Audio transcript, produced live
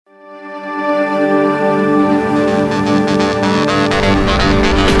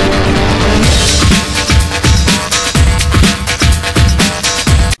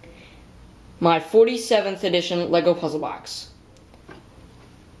47th edition Lego puzzle box.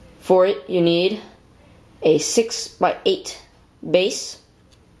 For it, you need a 6x8 base,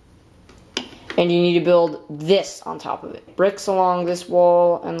 and you need to build this on top of it. Bricks along this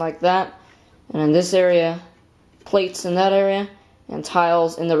wall and like that, and in this area, plates in that area, and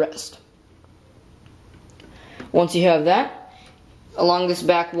tiles in the rest. Once you have that, along this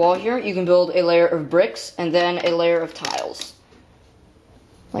back wall here, you can build a layer of bricks and then a layer of tiles.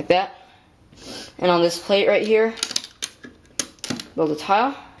 Like that. And on this plate right here, build a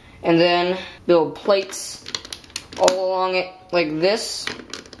tile. And then build plates all along it like this.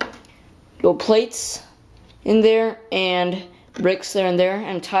 Build plates in there and bricks there and there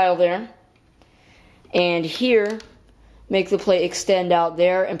and tile there. And here, make the plate extend out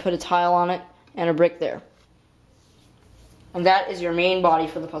there and put a tile on it and a brick there. And that is your main body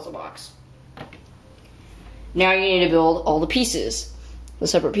for the puzzle box. Now you need to build all the pieces, the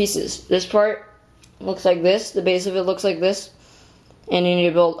separate pieces. This part looks like this, the base of it looks like this, and you need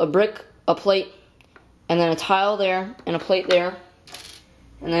to build a brick, a plate, and then a tile there, and a plate there,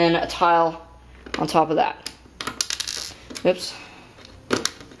 and then a tile on top of that. Oops.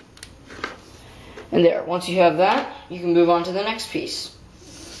 And there, once you have that, you can move on to the next piece.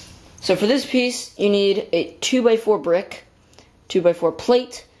 So for this piece, you need a 2x4 brick, 2x4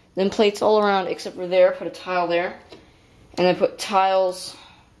 plate, then plates all around except for there, put a tile there, and then put tiles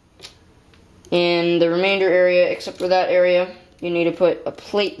in the remainder area except for that area. You need to put a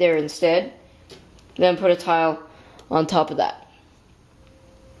plate there instead, then put a tile on top of that.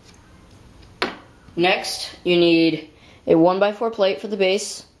 Next, you need a 1x4 plate for the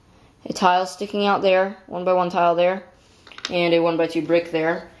base, a tile sticking out there, 1x1 tile there, and a 1x2 brick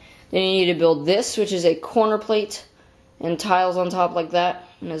there. Then you need to build this, which is a corner plate, and tiles on top like that,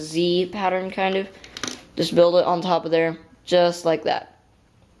 in a Z pattern kind of. Just build it on top of there, just like that.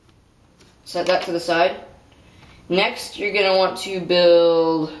 Set that to the side. Next, you're going to want to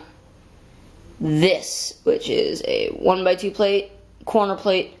build this, which is a 1x2 plate, corner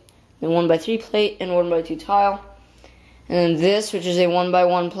plate, then 1x3 plate, and 1x2 tile. And then this, which is a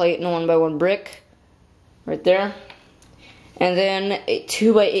 1x1 plate and a 1x1 brick, right there. And then a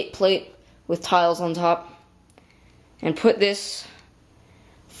 2x8 plate with tiles on top. And put this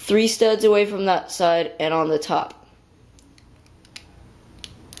 3 studs away from that side and on the top.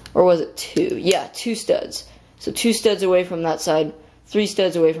 Or was it 2? Yeah, 2 studs. So 2 studs away from that side, 3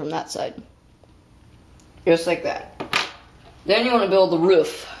 studs away from that side. Just like that. Then you want to build the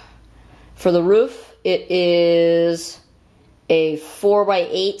roof. For the roof, it is a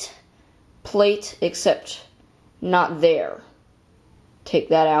 4x8 plate, except not there. Take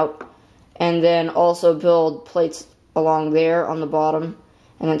that out. And then also build plates along there on the bottom,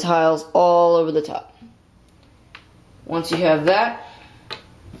 and then tiles all over the top. Once you have that,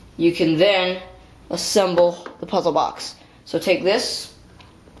 you can then assemble the puzzle box. So take this,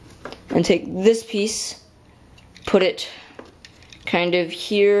 and take this piece, put it kind of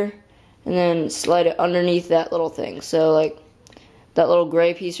here, and then slide it underneath that little thing. So like, that little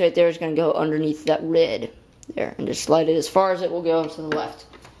gray piece right there is going to go underneath that red there, and just slide it as far as it will go to the left.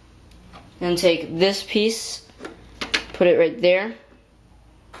 Then take this piece, put it right there.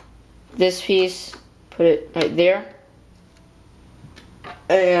 This piece, put it right there.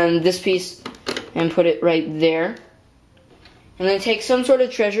 And this piece, and put it right there. And then take some sort of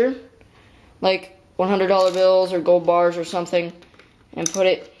treasure, like $100 bills or gold bars or something, and put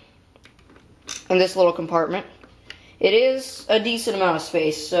it in this little compartment. It is a decent amount of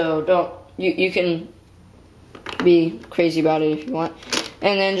space, so you can be crazy about it if you want.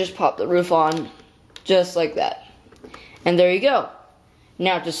 And then just pop the roof on, just like that. And there you go.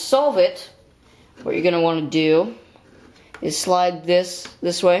 Now to solve it, what you're going to want to do is slide this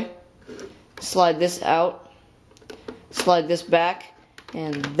way, slide this out, slide this back,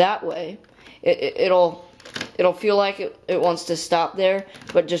 and that way. It'll feel like it wants to stop there,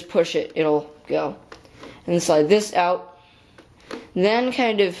 but just push it, it'll go. And then slide this out, then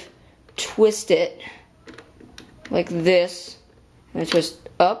kind of twist it like this, and twist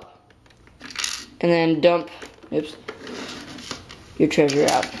up, and then dump, your treasure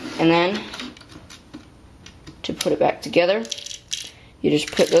out. And then, to put it back together, you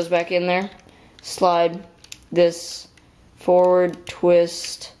just put those back in there, slide this forward,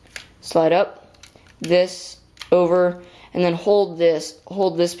 twist, slide up, this over, and then hold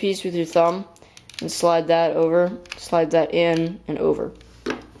this piece with your thumb, and slide that over, slide that in and over.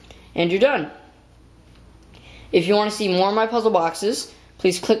 And you're done. If you want to see more of my puzzle boxes,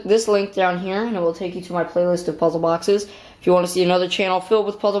 please click this link down here and it will take you to my playlist of puzzle boxes. If you want to see another channel filled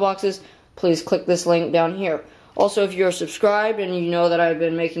with puzzle boxes, please click this link down here. Also, if you're subscribed and you know that I've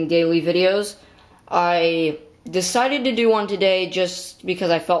been making daily videos, I decided to do one today just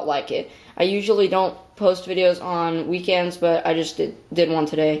because I felt like it. I usually don't post videos on weekends, but I just did one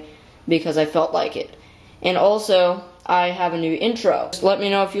today because I felt like it. And also, I have a new intro. Just let me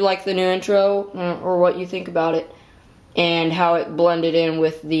know if you like the new intro or what you think about it and how it blended in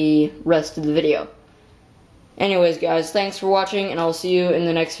with the rest of the video. Anyways, guys, thanks for watching, and I'll see you in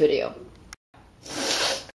the next video.